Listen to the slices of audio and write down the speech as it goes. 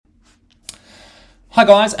Hi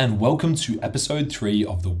guys, and welcome to episode 3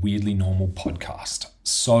 of the Weirdly Normal podcast.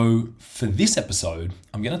 So for this episode,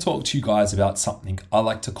 I'm going to talk to you guys about something I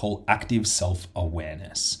like to call active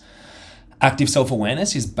self-awareness. Active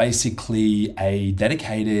self-awareness is basically a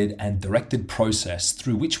dedicated and directed process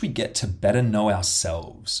through which we get to better know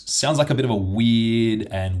ourselves. Sounds like a bit of a weird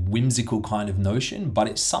and whimsical kind of notion, but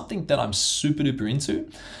it's something that I'm super duper into.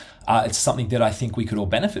 It's something that I think we could all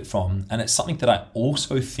benefit from. And it's something that I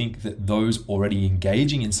also think that those already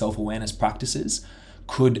engaging in self-awareness practices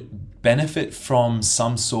could benefit from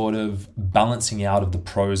some sort of balancing out of the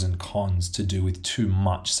pros and cons to do with too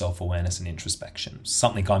much self-awareness and introspection.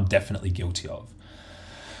 Something I'm definitely guilty of.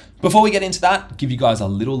 Before we get into that, give you guys a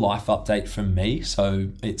little life update from me. So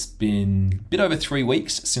it's been a bit over 3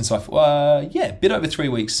 weeks since bit over 3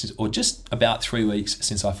 weeks or just about 3 weeks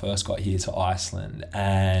since I first got here to Iceland.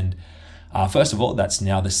 And first of all, that's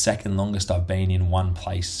now the second longest I've been in one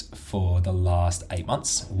place for the last 8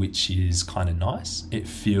 months, which is kind of nice. It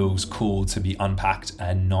feels cool to be unpacked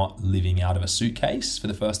and not living out of a suitcase for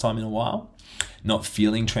the first time in a while, not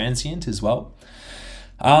feeling transient as well.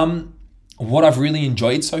 What I've really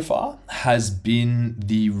enjoyed so far has been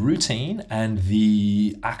the routine and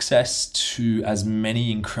the access to as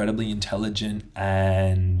many incredibly intelligent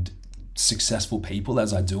and successful people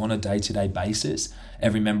as I do on a day-to-day basis.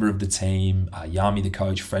 Every member of the team, Yami the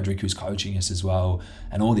coach, Frederick who's coaching us as well,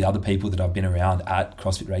 and all the other people that I've been around at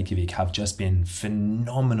CrossFit Reykjavik have just been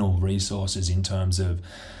phenomenal resources in terms of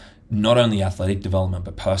not only athletic development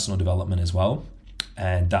but personal development as well.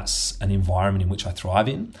 And that's an environment in which I thrive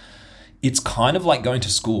in. It's kind of like going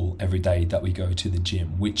to school every day that we go to the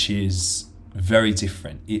gym, which is very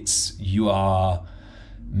different. You are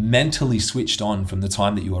mentally switched on from the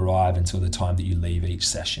time that you arrive until the time that you leave each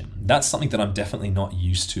session. That's something that I'm definitely not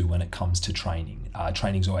used to when it comes to training.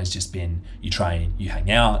 Training's always just been you train, you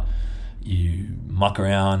hang out, you muck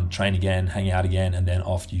around, train again, hang out again, and then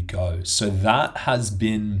off you go. So that has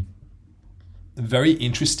been very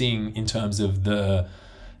interesting in terms of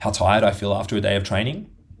how tired I feel after a day of training.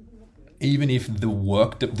 Even if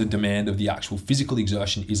the demand of the actual physical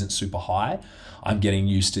exertion isn't super high, I'm getting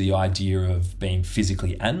used to the idea of being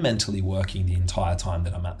physically and mentally working the entire time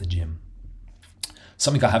that I'm at the gym.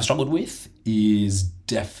 Something I have struggled with is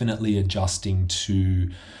definitely adjusting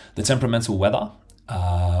to the temperamental weather,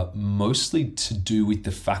 mostly to do with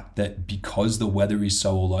the fact that because the weather is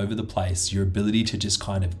so all over the place, your ability to just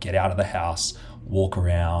kind of get out of the house, walk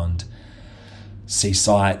around, see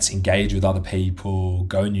sights, engage with other people,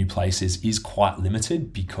 go new places is quite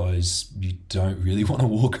limited because you don't really want to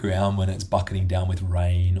walk around when it's bucketing down with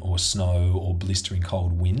rain or snow or blistering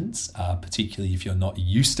cold winds, particularly if you're not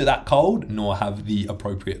used to that cold nor have the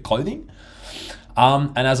appropriate clothing.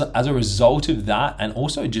 And as a result of that, and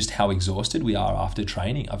also just how exhausted we are after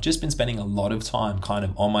training, I've just been spending a lot of time kind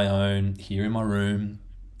of on my own here in my room,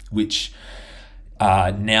 which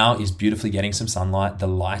now is beautifully getting some sunlight.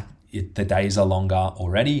 The days are longer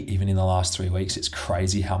already. Even in the last 3 weeks, it's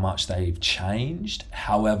crazy how much they've changed.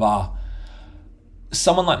 However,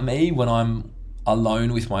 someone like me, when I'm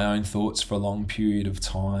alone with my own thoughts for a long period of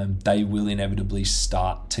time, they will inevitably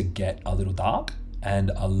start to get a little dark and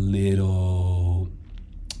a little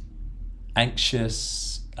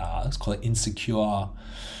anxious, let's call it insecure,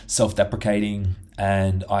 self-deprecating,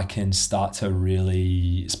 and I can start to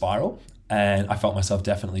really spiral. And I felt myself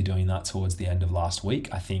definitely doing that towards the end of last week.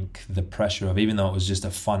 I think the pressure of, even though it was just a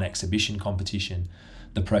fun exhibition competition,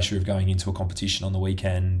 the pressure of going into a competition on the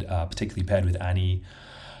weekend, particularly paired with Annie,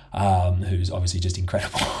 who's obviously just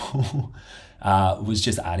incredible, was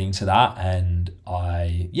just adding to that. And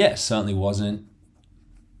I, certainly wasn't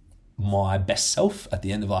my best self at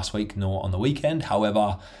the end of last week nor on the weekend.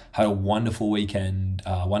 However, had a wonderful weekend,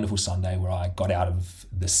 wonderful Sunday where I got out of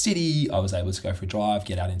the city. I was able to go for a drive,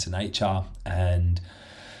 get out into nature and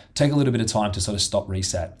take a little bit of time to sort of stop,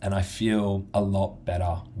 reset. And I feel a lot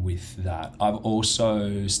better with that. I've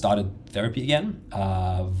also started therapy again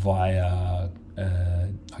via,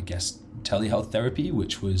 telehealth therapy,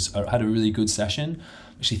 which had a really good session.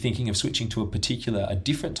 Actually thinking of switching to a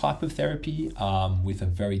different type of therapy with a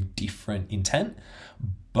very different intent.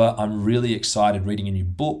 But I'm really excited reading a new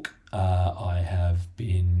book. I have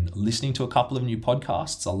been listening to a couple of new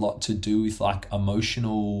podcasts, a lot to do with like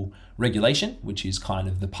emotional regulation, which is kind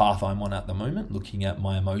of the path I'm on at the moment, looking at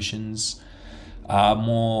my emotions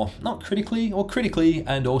more, not critically or critically,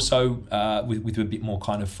 and also with a bit more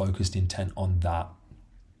kind of focused intent on that.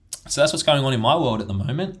 So that's what's going on in my world at the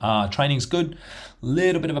moment. Training's good,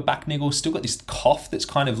 little bit of a back niggle, still got this cough that's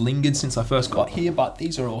kind of lingered since I first got here, but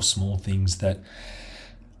these are all small things that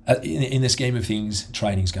in the scheme of things,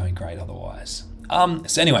 training's going great otherwise.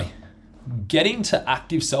 So anyway, getting to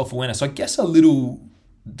active self-awareness, so I guess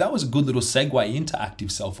that was a good little segue into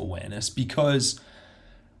active self-awareness, because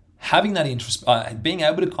having that being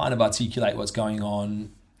able to kind of articulate what's going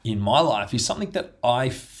on in my life is something that I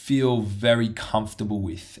feel very comfortable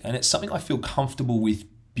with. And it's something I feel comfortable with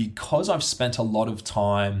because I've spent a lot of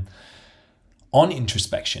time on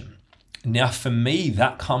introspection. Now, for me,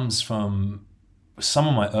 that comes from some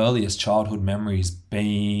of my earliest childhood memories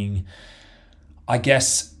being, I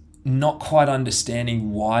guess, not quite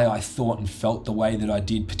understanding why I thought and felt the way that I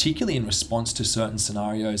did, particularly in response to certain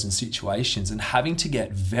scenarios and situations, and having to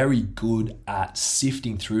get very good at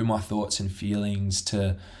sifting through my thoughts and feelings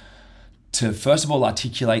to first of all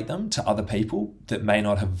articulate them to other people that may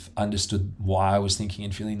not have understood why I was thinking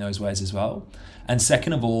and feeling those ways as well. And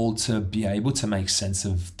second of all, to be able to make sense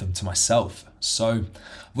of them to myself. So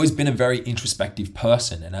I've always been a very introspective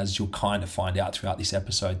person, and as you'll kind of find out throughout this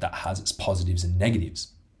episode, that has its positives and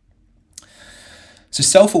negatives. So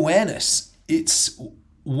self-awareness, it's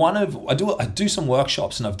I do some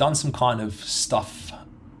workshops, and I've done some kind of stuff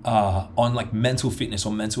on like mental fitness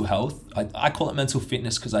or mental health. I call it mental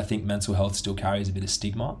fitness because I think mental health still carries a bit of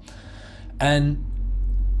stigma. And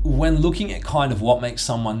when looking at kind of what makes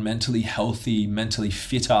someone mentally healthy, mentally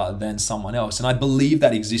fitter than someone else, and I believe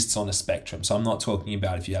that exists on a spectrum. So I'm not talking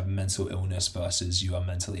about if you have mental illness versus you are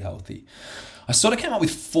mentally healthy. I sort of came up with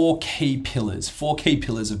four key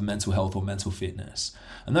pillars of mental health or mental fitness.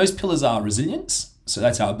 And those pillars are resilience. So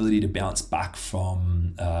that's our ability to bounce back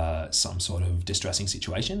from some sort of distressing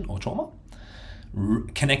situation or trauma.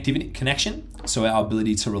 Connection. So our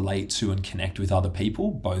ability to relate to and connect with other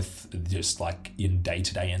people, both just like in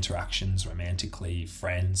day-to-day interactions, romantically,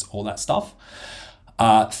 friends, all that stuff.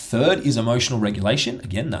 Third is emotional regulation.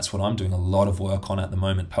 Again, that's what I'm doing a lot of work on at the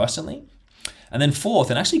moment personally. And then fourth,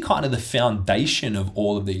 and actually kind of the foundation of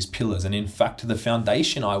all of these pillars, and in fact, the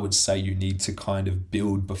foundation I would say you need to kind of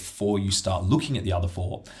build before you start looking at the other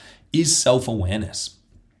four, is self-awareness.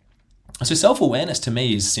 So self-awareness to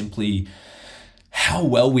me is simply how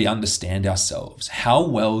well we understand ourselves. How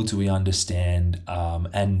well do we understand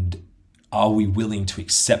and are we willing to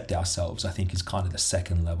accept ourselves, I think is kind of the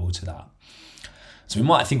second level to that. So we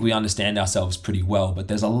might think we understand ourselves pretty well, but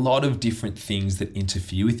there's a lot of different things that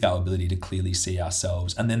interfere with our ability to clearly see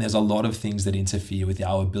ourselves. And then there's a lot of things that interfere with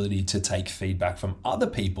our ability to take feedback from other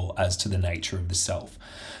people as to the nature of the self.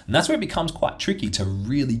 And that's where it becomes quite tricky to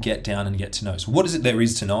really get down and get to know. So what is it there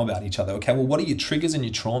is to know about each other? Okay, well, what are your triggers and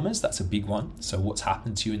your traumas? That's a big one. So what's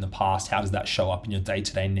happened to you in the past? How does that show up in your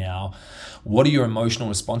day-to-day now? What are your emotional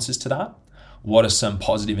responses to that? What are some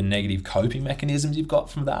positive and negative coping mechanisms you've got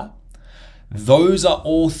from that? Those are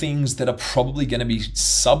all things that are probably going to be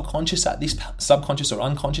subconscious or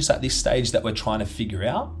unconscious at this stage that we're trying to figure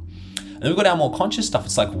out. And then we've got our more conscious stuff.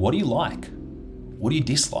 It's like, what do you like? What do you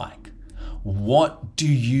dislike? What do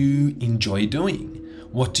you enjoy doing?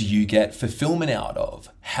 What do you get fulfillment out of?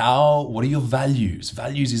 What are your values?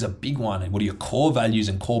 Values is a big one. And what are your core values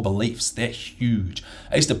and core beliefs? They're huge.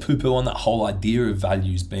 I used to poo-poo on that whole idea of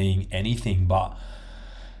values being anything, but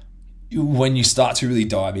when you start to really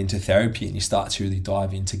dive into therapy and you start to really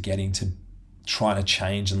dive into getting to trying to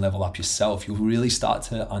change and level up yourself, you'll really start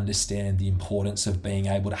to understand the importance of being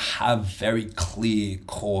able to have very clear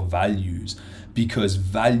core values, because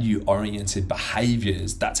value-oriented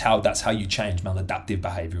behaviors, that's how you change maladaptive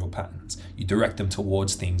behavioral patterns. You direct them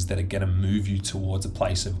towards things that are going to move you towards a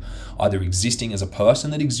place of either existing as a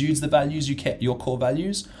person that exudes the values your core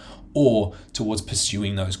values, or towards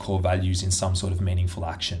pursuing those core values in some sort of meaningful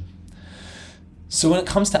action. So when it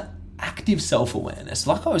comes to active self-awareness,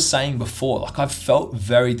 like I was saying before, like I've felt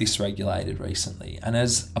very dysregulated recently. And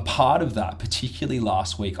as a part of that, particularly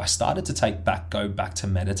last week, I started to go back to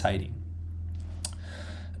meditating.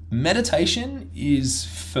 Meditation is,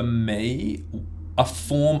 for me, a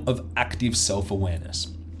form of active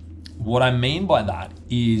self-awareness. What I mean by that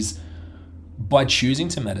is, by choosing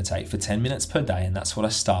to meditate for 10 minutes per day, and that's what I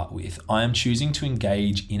start with, I am choosing to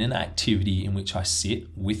engage in an activity in which I sit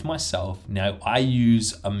with myself. Now, I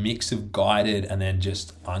use a mix of guided and then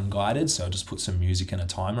just unguided, so I'll just put some music and a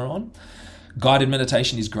timer on. Guided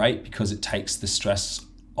meditation is great because it takes the stress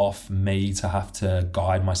off me to have to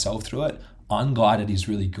guide myself through it. Unguided is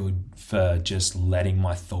really good for just letting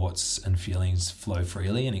my thoughts and feelings flow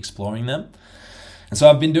freely and exploring them. And so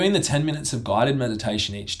I've been doing the 10 minutes of guided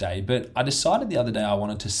meditation each day, but I decided the other day I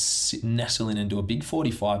wanted to nestle in and do a big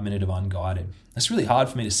 45-minute of unguided. It's really hard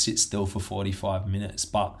for me to sit still for 45 minutes,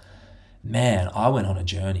 but man, I went on a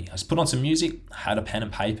journey. I just put on some music, had a pen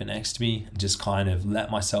and paper next to me, and just kind of let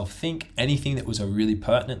myself think. Anything that was a really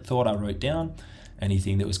pertinent thought I wrote down.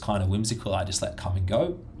 Anything that was kind of whimsical, I just let come and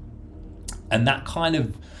go. And that kind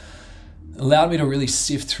of allowed me to really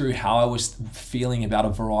sift through how I was feeling about a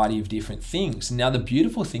variety of different things. Now, the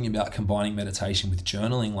beautiful thing about combining meditation with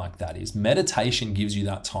journaling like that is meditation gives you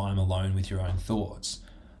that time alone with your own thoughts.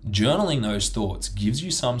 Journaling those thoughts gives you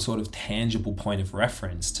some sort of tangible point of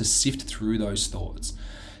reference to sift through those thoughts.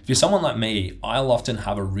 If you're someone like me, I'll often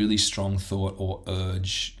have a really strong thought or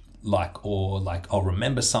urge, or I'll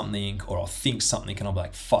remember something or I'll think something and I'll be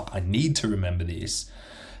like, fuck, I need to remember this.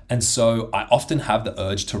 And so I often have the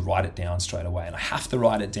urge to write it down straight away. And I have to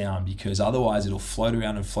write it down because otherwise it'll float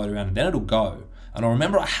around and then it'll go. And I'll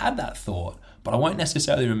remember I had that thought, but I won't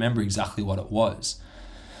necessarily remember exactly what it was.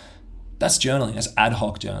 That's journaling, that's ad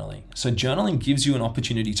hoc journaling. So journaling gives you an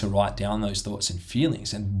opportunity to write down those thoughts and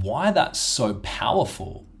feelings. And why that's so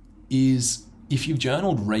powerful is if you've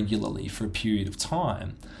journaled regularly for a period of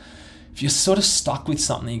time, if you're sort of stuck with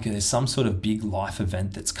something because there's some sort of big life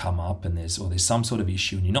event that's come up and there's some sort of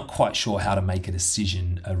issue and you're not quite sure how to make a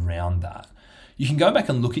decision around that, you can go back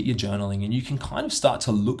and look at your journaling and you can kind of start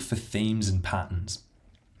to look for themes and patterns.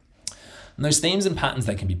 And those themes and patterns,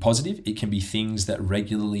 they can be positive. It can be things that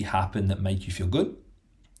regularly happen that make you feel good,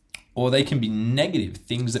 or they can be negative,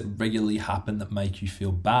 things that regularly happen that make you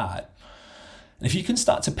feel bad. And if you can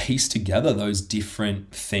start to piece together those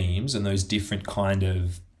different themes and those different kind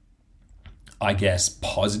of, I guess,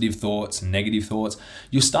 positive thoughts and negative thoughts,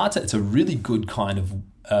 you'll start to, it's a really good kind of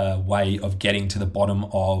way of getting to the bottom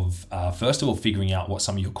of, first of all, figuring out what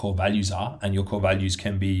some of your core values are. And your core values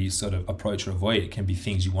can be sort of approach or avoid. It can be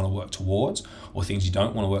things you want to work towards or things you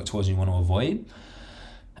don't want to work towards and you want to avoid.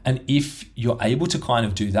 And if you're able to kind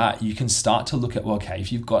of do that, you can start to look at, well, okay,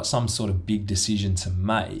 if you've got some sort of big decision to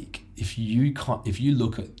make, if you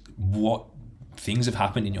look at what things have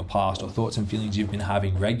happened in your past or thoughts and feelings you've been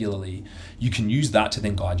having regularly, you can use that to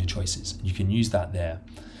then guide your choices. You can use that there.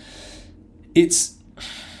 It's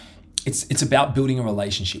about building a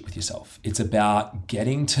relationship with yourself. It's about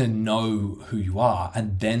getting to know who you are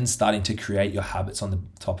and then starting to create your habits on the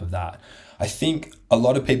top of that. I think a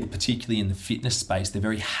lot of people, particularly in the fitness space, they're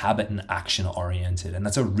very habit and action oriented, and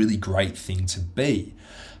that's a really great thing to be.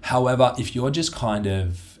 However, if you're just kind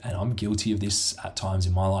of, and I'm guilty of this at times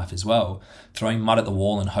in my life as well, throwing mud at the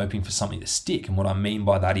wall and hoping for something to stick. And what I mean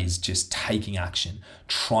by that is just taking action,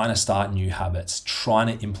 trying to start new habits, trying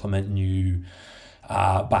to implement new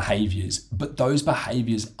behaviors, but those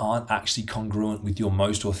behaviors aren't actually congruent with your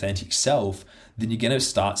most authentic self, then you're going to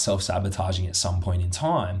start self-sabotaging at some point in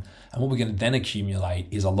time. And what we're going to then accumulate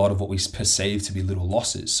is a lot of what we perceive to be little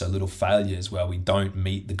losses, so little failures where we don't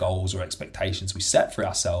meet the goals or expectations we set for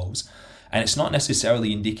ourselves. And it's not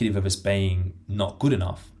necessarily indicative of us being not good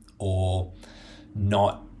enough or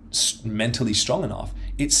not mentally strong enough.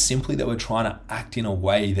 It's simply that we're trying to act in a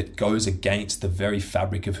way that goes against the very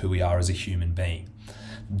fabric of who we are as a human being.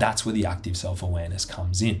 That's where the active self-awareness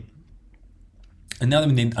comes in.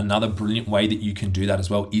 Another brilliant way that you can do that as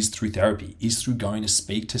well is through therapy, is through going to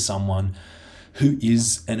speak to someone who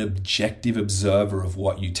is an objective observer of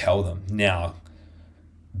what you tell them. Now,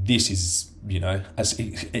 this is, an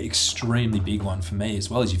extremely big one for me as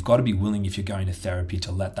well, is you've got to be willing, if you're going to therapy,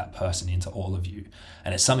 to let that person into all of you.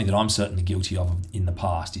 And it's something that I'm certainly guilty of in the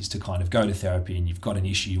past, is to kind of go to therapy and you've got an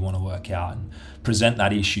issue you want to work out and present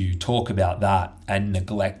that issue, talk about that, and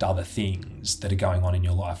neglect other things that are going on in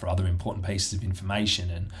your life or other important pieces of information.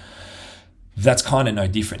 And that's kind of no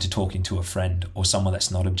different to talking to a friend or someone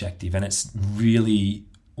that's not objective. And it's really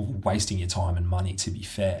wasting your time and money, to be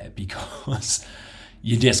fair, because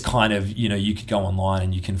you just kind of, you could go online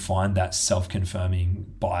and you can find that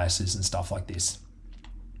self-confirming biases and stuff like this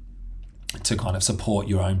to kind of support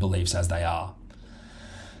your own beliefs as they are.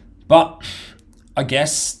 But I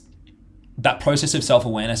guess that process of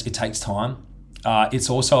self-awareness, it takes time. It's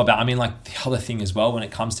also about, the other thing as well when it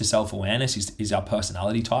comes to self-awareness is our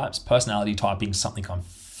personality types. Personality typing is something I'm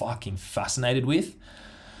fucking fascinated with.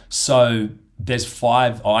 So there's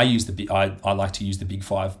 5, I like to use the big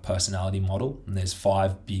 5 personality model, and there's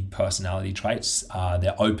 5 big personality traits.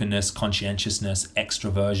 They're openness, conscientiousness,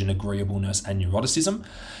 extroversion, agreeableness, and neuroticism.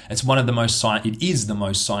 It is the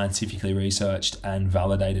most scientifically researched and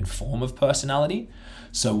validated form of personality.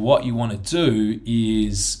 So what you want to do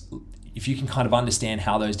is, if you can kind of understand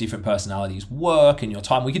how those different personalities work and your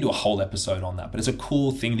type, we could do a whole episode on that, but it's a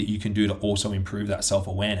cool thing that you can do to also improve that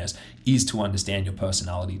self-awareness, is to understand your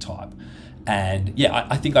personality type. And yeah,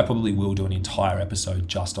 I think I probably will do an entire episode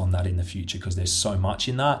just on that in the future, because there's so much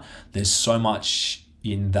in that. There's so much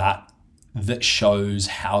in that shows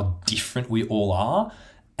how different we all are.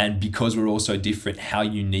 And because we're all so different, how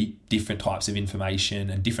unique different types of information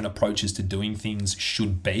and different approaches to doing things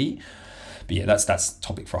should be. But yeah, that's a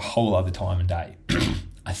topic for a whole other time and day.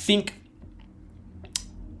 I think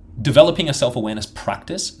Developing a self-awareness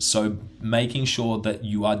practice, so making sure that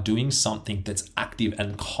you are doing something that's active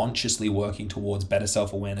and consciously working towards better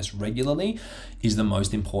self-awareness regularly, is the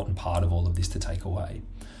most important part of all of this to take away.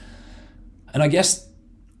 And I guess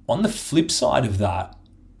on the flip side of that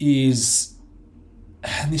is,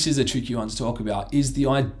 and this is a tricky one to talk about, is the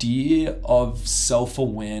idea of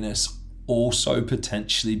self-awareness also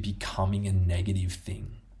potentially becoming a negative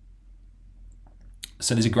thing.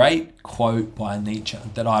 So there's a great quote by Nietzsche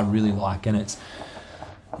that I really like, and it's,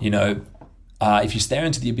 if you stare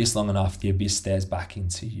into the abyss long enough, the abyss stares back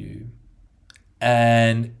into you.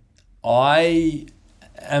 And I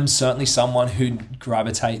am certainly someone who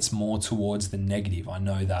gravitates more towards the negative. I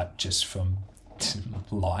know that just from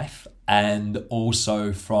life and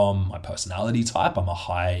also from my personality type. I'm a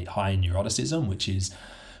high in neuroticism, which is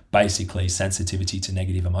basically sensitivity to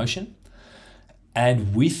negative emotion.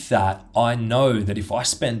 And with that, I know that if I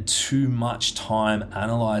spend too much time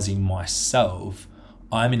analyzing myself,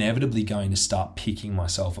 I'm inevitably going to start picking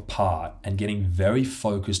myself apart and getting very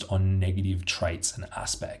focused on negative traits and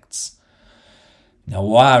aspects. Now,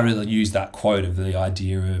 why I really use that quote of the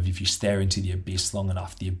idea of if you stare into the abyss long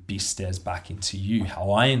enough, the abyss stares back into you,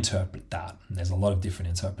 how I interpret that, and there's a lot of different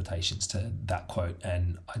interpretations to that quote,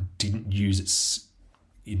 and I didn't use its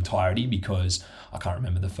entirety because I can't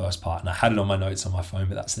remember the first part, and I had it on my notes on my phone,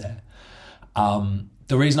 but that's there.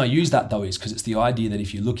 The reason I use that though is because it's the idea that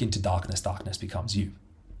if you look into darkness, darkness becomes you.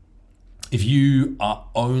 If you are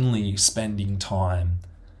only spending time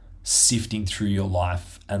sifting through your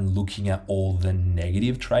life and looking at all the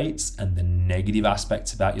negative traits and the negative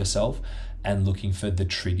aspects about yourself and looking for the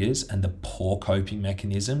triggers and the poor coping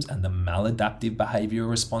mechanisms and the maladaptive behavioral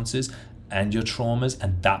responses and your traumas,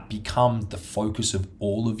 and that becomes the focus of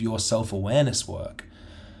all of your self-awareness work,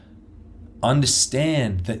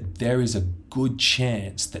 understand that there is a good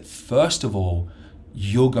chance that, first of all,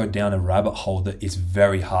 you'll go down a rabbit hole that is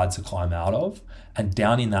very hard to climb out of. And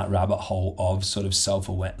down in that rabbit hole of sort of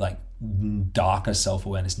self-aware, like darker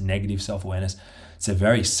self-awareness, negative self-awareness, it's a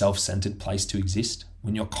very self-centered place to exist.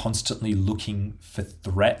 When you're constantly looking for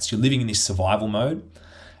threats, you're living in this survival mode,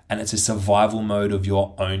 and it's a survival mode of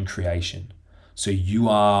your own creation. So you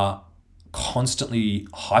are constantly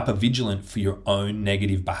hyper vigilant for your own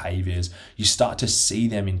negative behaviors. You start to see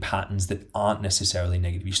them in patterns that aren't necessarily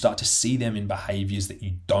negative. You start to see them in behaviors that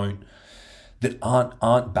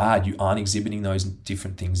aren't bad. You aren't exhibiting those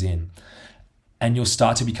different things in. And you'll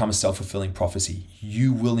start to become a self-fulfilling prophecy.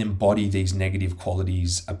 You will embody these negative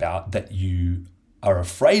qualities about that you are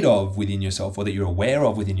afraid of within yourself, or that you're aware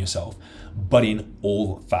of within yourself, but in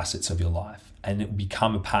all facets of your life. And it will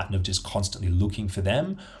become a pattern of just constantly looking for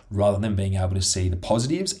them rather than being able to see the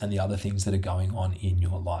positives and the other things that are going on in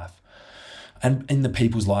your life and in the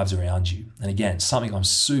people's lives around you. And again, something I'm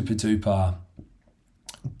super duper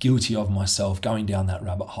guilty of myself, going down that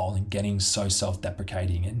rabbit hole and getting so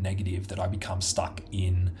self-deprecating and negative that I become stuck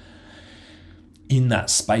in that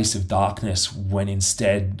space of darkness, when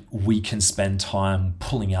instead we can spend time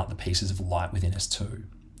pulling out the pieces of light within us too.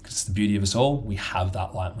 Because it's the beauty of us all. We have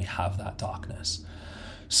that light, we have that darkness.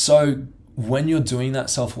 So when you're doing that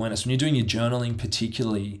self-awareness, when you're doing your journaling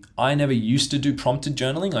particularly, I never used to do prompted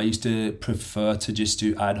journaling. I used to prefer to just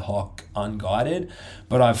do ad hoc, unguided,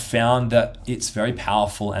 but I've found that it's very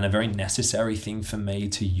powerful and a very necessary thing for me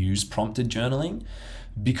to use prompted journaling.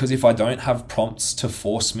 Because if I don't have prompts to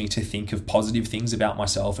force me to think of positive things about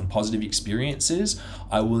myself and positive experiences,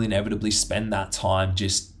 I will inevitably spend that time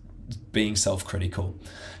just being self-critical.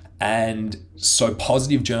 And so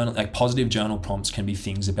positive journal prompts can be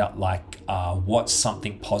things about what's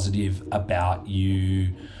something positive about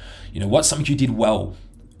you, what's something you did well,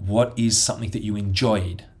 what is something that you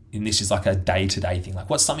enjoyed. And this is like a day-to-day thing. Like,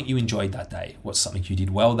 what's something you enjoyed that day? What's something you did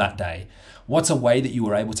well that day? What's a way that you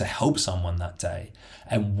were able to help someone that day?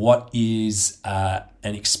 And what is an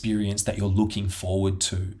experience that you're looking forward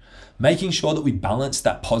to? Making sure that we balance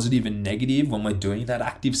that positive and negative when we're doing that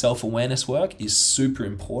active self-awareness work is super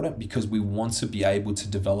important, because we want to be able to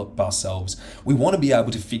develop ourselves. We want to be able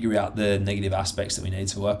to figure out the negative aspects that we need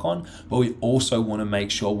to work on, but we also want to make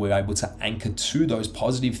sure we're able to anchor to those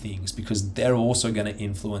positive things, because they're also going to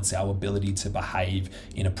influence our ability to behave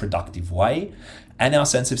in a productive way, and our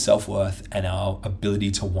sense of self-worth and our ability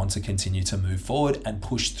to want to continue to move forward and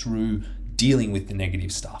push through dealing with the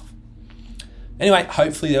negative stuff. Anyway,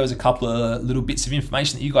 hopefully there was a couple of little bits of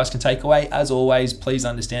information that you guys can take away. As always, please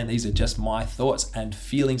understand these are just my thoughts and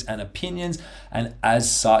feelings and opinions, and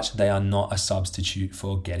as such, they are not a substitute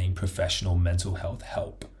for getting professional mental health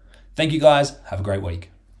help. Thank you guys. Have a great week.